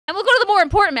more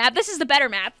important map. This is the better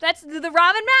map. That's the ramen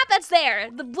map. That's there.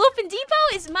 The BLUEFIN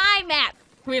Depot is my map.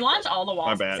 Can we launch all the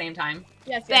walls at the same time?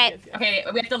 Yes. Okay,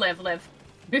 we have to live.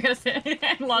 We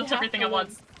gotta launch everything at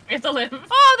once. We have to live.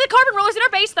 Oh, the carbon roller's in our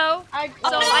base though. I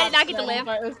did not get to live.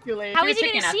 But it was too late. How is he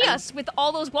gonna see us with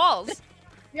all those walls?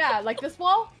 Yeah, like this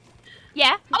wall?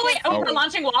 Yeah. Oh wait, we're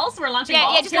launching walls? We're launching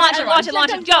walls? Yeah, just launch it. Go, do it. I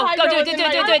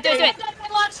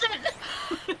launched it.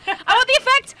 I want the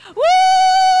effect. Woo!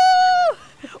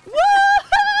 Woo!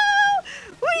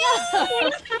 Wee!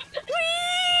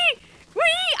 Wee!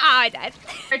 Ah, I died.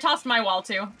 I tossed my wall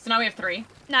too, so now we have 3.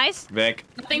 Nice. Vic.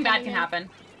 Nothing bad can happen.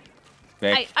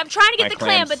 Vic. I'm trying to get the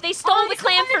clam, but they stole the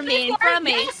clam from me in front of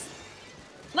me. Yes.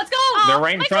 Let's go! They're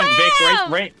right in front, Vic.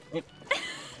 Right.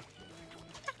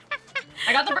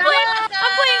 I got the bird. I'm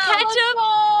playing catch up.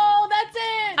 Oh, that's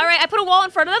it. All right, I put a wall in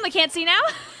front of them. They can't see now.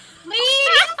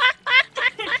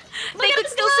 They could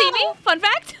still see me. Fun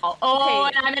fact. Oh,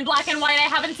 and I'm in black and white. I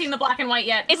haven't seen the black and white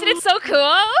yet. Isn't it so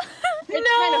cool? It's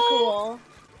kind of cool.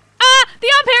 Ah, the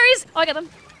Enperries. Oh, I got them.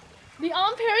 The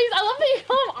Enperries. I love that you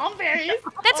call them Enperries.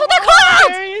 That's what they're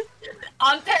called. Enperries.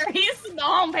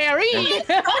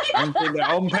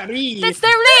 Enperries. That's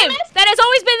their name. That has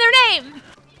always been their name.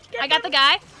 I got the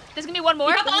guy. There's gonna be one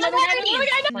more. Enperries.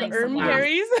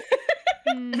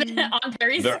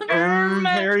 Enperries. The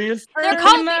Enperries. They're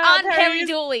called the Enperry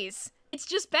Dualies. It's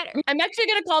just better. I'm actually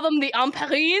gonna call them the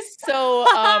Enperries, so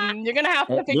you're gonna have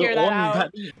to figure that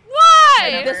out.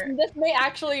 Why? This may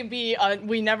actually be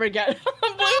we never get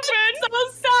BLUEFIN. So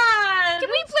sad. Can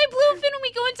we play BLUEFIN when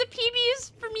we go into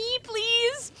PBs for me,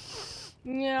 please?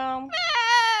 Yeah.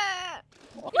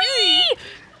 Wee!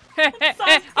 So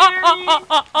scary. Salem,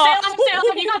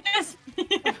 you got this.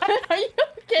 Are you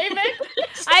okay, Vic?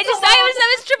 I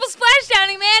was triple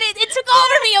splashdowning, man. It took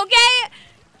over me, okay?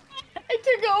 I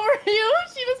took over you.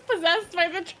 She was possessed by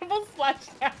the triple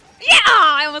splashdown. Yeah,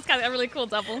 I almost got a really cool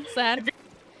double. Sad.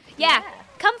 Yeah,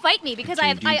 come fight me because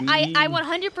I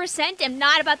 100% am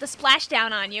not about to splash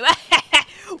down on you.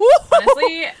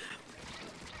 Honestly.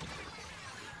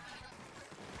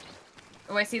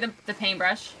 Oh, I see the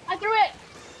paintbrush. I threw it.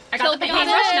 I got the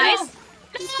paintbrush. Nice.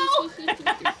 No.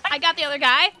 I got the other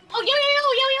guy. Oh, yo,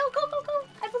 go.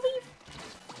 I believe.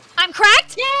 I'm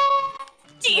cracked. You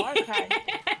are cracked.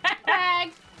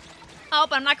 Cracked. Oh,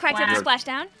 but I'm not cracked Wow. at the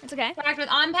splashdown. It's okay. Cracked with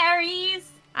Enperries.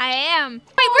 I am.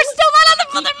 Wait, we're still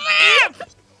not on the map.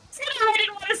 I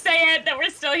didn't want to say it that we're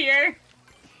still here.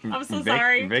 I'm so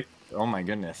sorry. Vic, oh my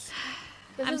goodness.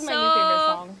 This is my new favorite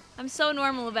song. I'm so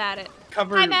normal about it.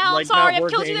 Cover, Hi, Mel. like, Sorry, not I've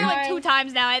killed you there working. like 2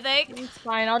 times now, I think. It's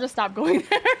fine. I'll just stop going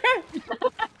there.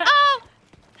 Oh!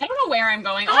 I don't know where I'm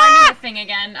going. Oh, I'm in the thing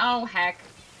again. Oh, heck.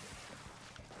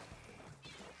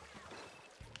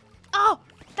 Oh!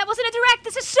 That wasn't a direct.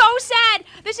 This is so sad.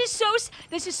 This is so sad.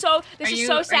 Are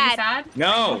you sad?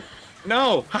 No.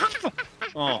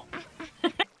 Oh.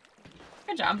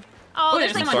 Good job. Oh,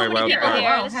 there's there's like someone so many people here.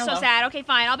 here. Oh, This is so hello. sad. Okay,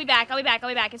 fine. I'll be back.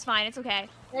 It's fine. It's okay.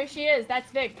 There she is. That's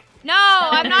Vic. No,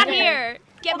 I'm not here.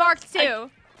 Get marked too.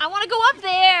 I want to go up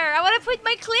there. I want to put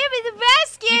my clam in the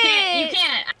basket.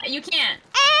 You can't.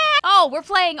 Oh, we're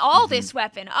playing all this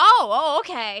weapon. Oh,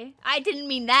 okay. I didn't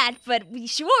mean that, but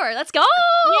sure. Let's go.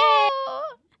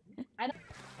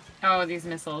 Oh, these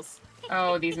missiles.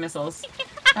 Oh, these missiles.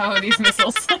 Oh, these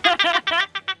missiles.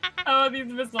 Oh, these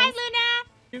missiles. Hi,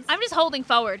 Luna. I'm just holding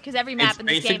forward because every map in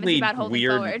this game is about holding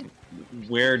forward.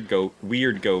 Weird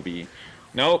Gobi.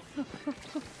 Nope. You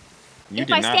If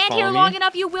did I not stand follow here me. long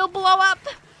enough, you will blow up.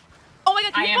 Oh my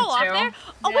god, can I you am fall off too. there?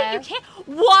 Oh Yeah. wait, you can't.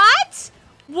 What?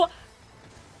 What?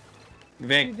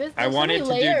 Vic, Dude, I wanted to do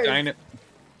layers.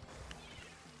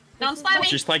 Don't slap me.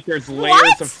 Just like there's layers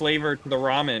What? of flavor to the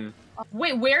ramen.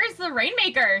 Wait, where is the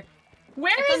Rainmaker?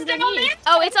 Where is down there?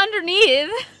 Oh, it's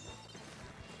underneath.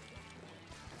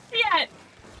 Yet.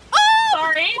 Oh!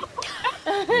 Sorry.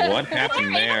 What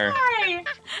happened there? Sorry.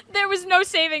 There was no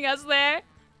saving us there.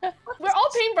 We're all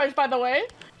paintbrush, by the way.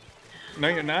 No,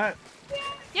 you're not.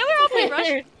 Yeah, we're all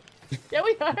paintbrush. Yeah,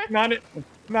 we are.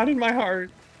 Not in my heart.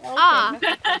 Okay. Ah.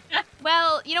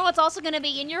 Well, you know what's also gonna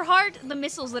be in your heart? The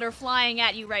missiles that are flying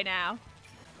at you right now.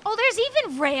 Oh, there's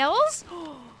even rails?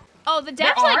 Oh, the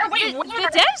devs Wait, the where?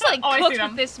 devs like Oh, I see cooked them.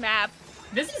 with this map.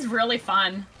 This is really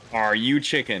fun. Are you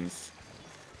chickens?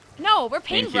 No, we're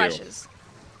Thank you. paintbrushes.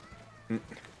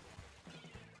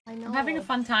 I know. I'm having a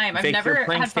fun time. I've Vic, never you're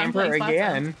playing had fun Stamper playing Splatoon.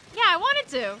 again. Yeah, I wanted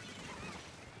to.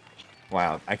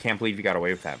 Wow, I can't believe you got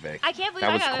away with that, Vic. I can't believe That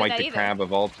I was got away quite with the that either. crab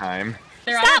of all time.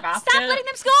 They're out of Stop! basket. Stop letting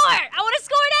them score! I want to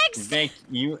score next! Vic,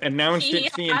 you announced it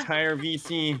to the Yeah. entire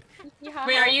VC. Yeah.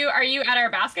 Wait, are you at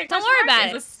our basket? Don't question worry mark?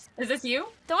 about it. Is this you?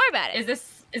 Don't worry about it. Is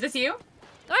this you?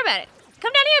 Don't worry about it.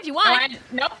 Come down here if you want.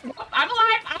 Nope. I'm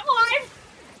alive. I'm alive.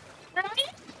 Ready?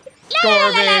 La la la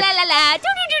Orbit. la la la.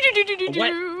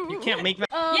 What? You can't make that.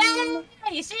 Yeah,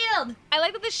 you shield. I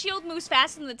like that the shield moves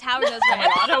faster than the tower does. Oh my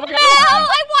god, oh my god. Mel,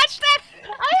 I watched that. I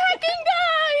fucking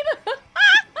died!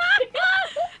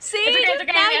 See, It's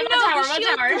okay, now I'm you on know tower, the I'm on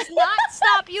shield tower. does not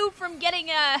stop you from getting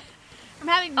from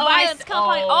having Oh, violence come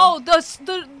upon you. oh.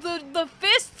 The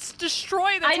fists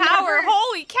destroy the I tower. never-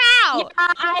 Holy cow!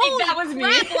 Holy that was me.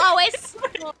 crap, Lois.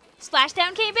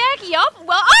 Splashdown came back. Yup.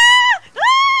 Well,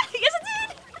 yes it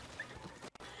did.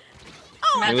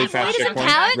 Oh, Really wait, fast does it checkpoint.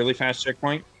 count? Really fast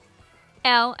checkpoint.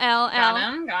 L.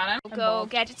 Got him, got him. Go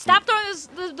gadget. Stop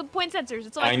throwing the point sensors.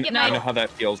 It's all I can get I my. know how that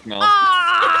feels, Mel.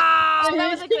 Oh,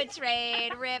 that was a good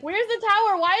trade. Rip. Where's the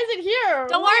tower? Why is it here?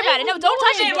 Don't worry about it. No, don't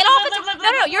touch it. Get off the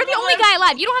tower. No, you're the only guy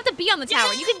alive. You don't have to be on the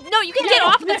tower. You can get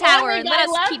off the tower and let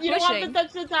us keep You don't have to pushing.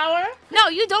 touch the tower? No,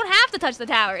 you don't have to touch the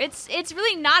tower. It's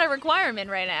really not a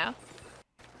requirement right now.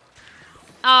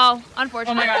 Oh,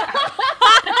 unfortunate. Oh my god.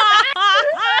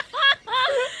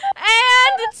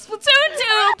 And it's Splatoon 2,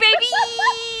 baby!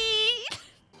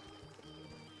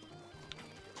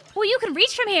 Oh, you can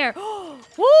reach from here.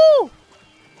 Woo!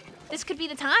 This could be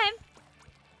the time.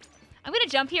 I'm gonna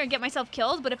jump here and get myself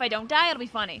killed, but if I don't die, it'll be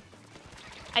funny.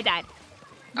 I died.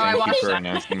 Oh, I Thank you watched for that.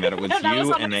 announcing that it was That was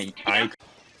you on and my that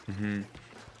I. Mhm.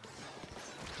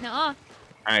 No.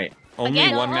 Alright, only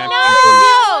Again? one map.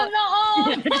 No!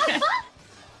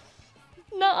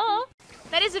 No!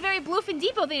 That is a very BLUEFIN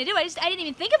depot thing to do. I didn't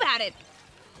even think about it.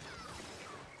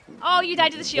 Oh, you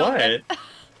died to the shield. What?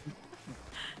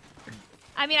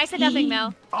 I mean, I said nothing,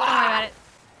 Mel. Don't worry about it.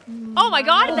 Oh my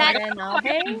god, that.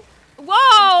 Nothing. Whoa, Was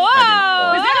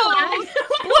whoa! that a lag?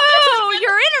 Whoa,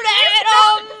 your internet!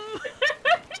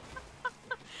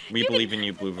 We believe in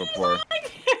you, Blue Vapor.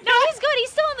 No, he's good. He's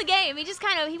still in the game. He just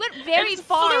he went very It's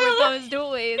far with fluid. those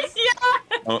dualies.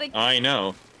 Yeah. Oh, Like- I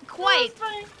know. Quite.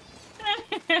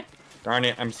 Darn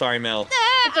it, I'm sorry, Mel.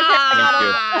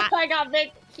 Ah. I got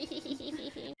Vic.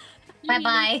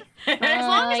 Bye-bye. As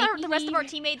long as the rest of our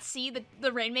teammates see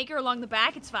the Rainmaker along the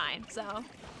back, it's fine. So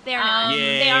they are not.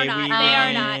 Yay, They are not. we They are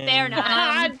win. not. They are not.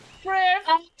 God, frick.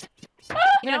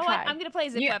 You know what? I'm gonna play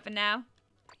zip You- weapon now.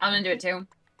 I'm gonna do it too.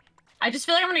 I just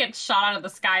feel like I'm gonna get shot out of the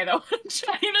sky though. I'm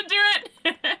trying to do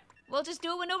it. We'll just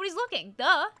do it when nobody's looking.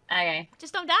 Duh. Okay.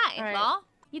 Just don't die, All right. lol.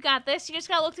 You got this. You just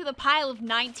gotta look through the pile of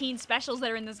 19 specials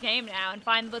that are in this game now and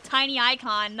find the tiny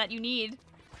icon that you need.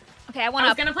 Okay, I want I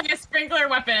was up. gonna play a sprinkler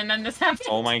weapon and then this happened.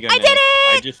 Oh my goodness. did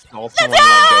it! I just saw someone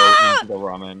like go into the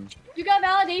ramen. You got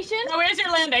validation? Oh, where's your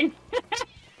landing?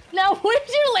 No, where's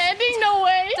your landing? No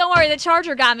way. Don't worry, the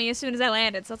charger got me as soon as I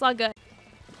landed, so it's all good.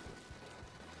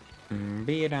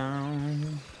 Be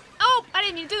down. Oh, I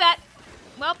didn't mean to do that.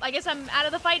 Well, I guess I'm out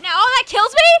of the fight now. Oh, that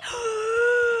kills me?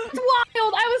 It's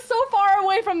wild. I was so far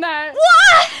away from that.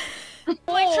 What?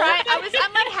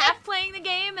 I'm like half playing the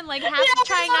game and like half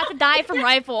trying not to die from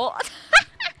rifle.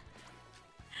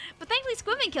 But thankfully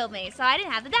Squidman killed me, so I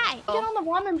didn't have to die. Get on the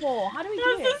ramen bowl. How do we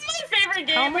do This it? is my favorite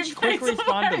game. How much we've quick played so respawn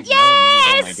far. does Mel need? Oh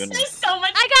my Yes! goodness. There's so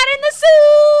much. I got in the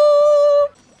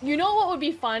soup! You know what would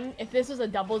be fun if this was a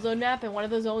double zone map and one of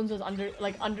the zones was underneath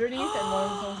and one of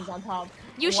the zones was on top.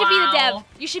 You should be the dev. Wow.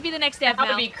 You should be the next dev That now.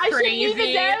 would be I should crazy. be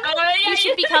the dev? Oh, yeah, You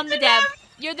should become the should dev.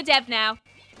 You're the dev now.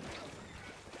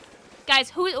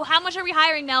 Guys, how much are we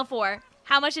hiring Mel for?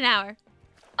 How much an hour?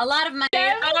 A lot of money.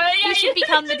 Dev? Oh, yeah, You should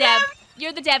become the should dev.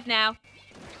 You're the dev now.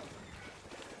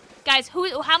 Guys,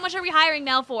 how much are we hiring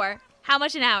Mel for? How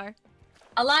much an hour?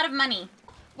 A lot of money.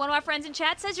 One of our friends in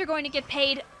chat says you're going to get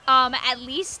paid at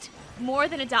least more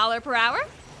than $1 per hour.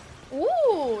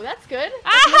 Ooh, that's good.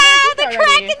 That's Aha! The more than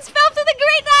already. Krakens fell through the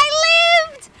grate and I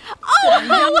lived! Oh, ho,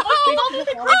 ho!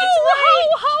 Ho,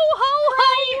 ho, ho,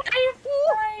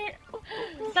 ho!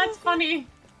 That's funny.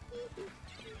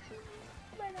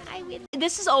 I win.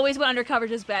 This is always what undercover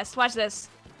does best. Watch this.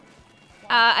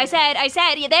 I said,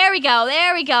 yeah, there we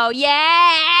go,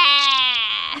 yeah!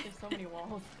 There's so many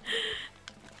walls.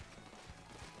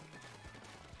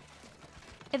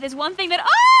 If there's one thing that,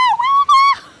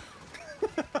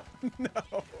 No.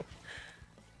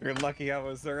 You're lucky I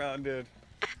was surrounded.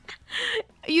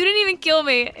 you didn't even kill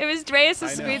me. It was Dreas' I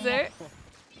know. squeezer.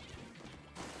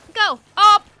 Go,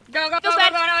 up! Go, go, go, Feels go,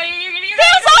 bad. go, no, you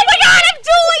Feels, oh my god, I'm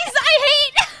dualies! I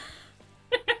hate!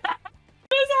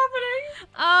 What is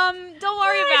happening? Don't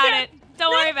worry about it.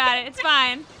 Don't worry about it. It's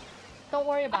fine. Don't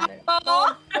worry about it.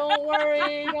 Oh. Don't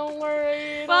worry. Don't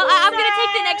worry. Well, don't I'm worry. gonna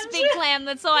take the next big clam,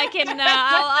 that's so I can.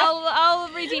 I'll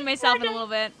redeem myself in a little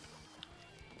bit.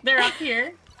 They're up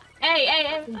here. Hey, hey,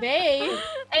 hey. They.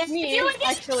 It's me, You and me.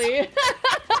 actually.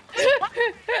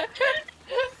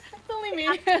 It's only me.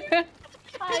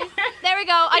 Hi. There we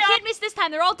go. I can't miss this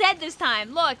time. They're all dead this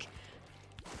time. Look.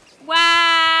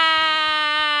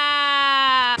 Wow.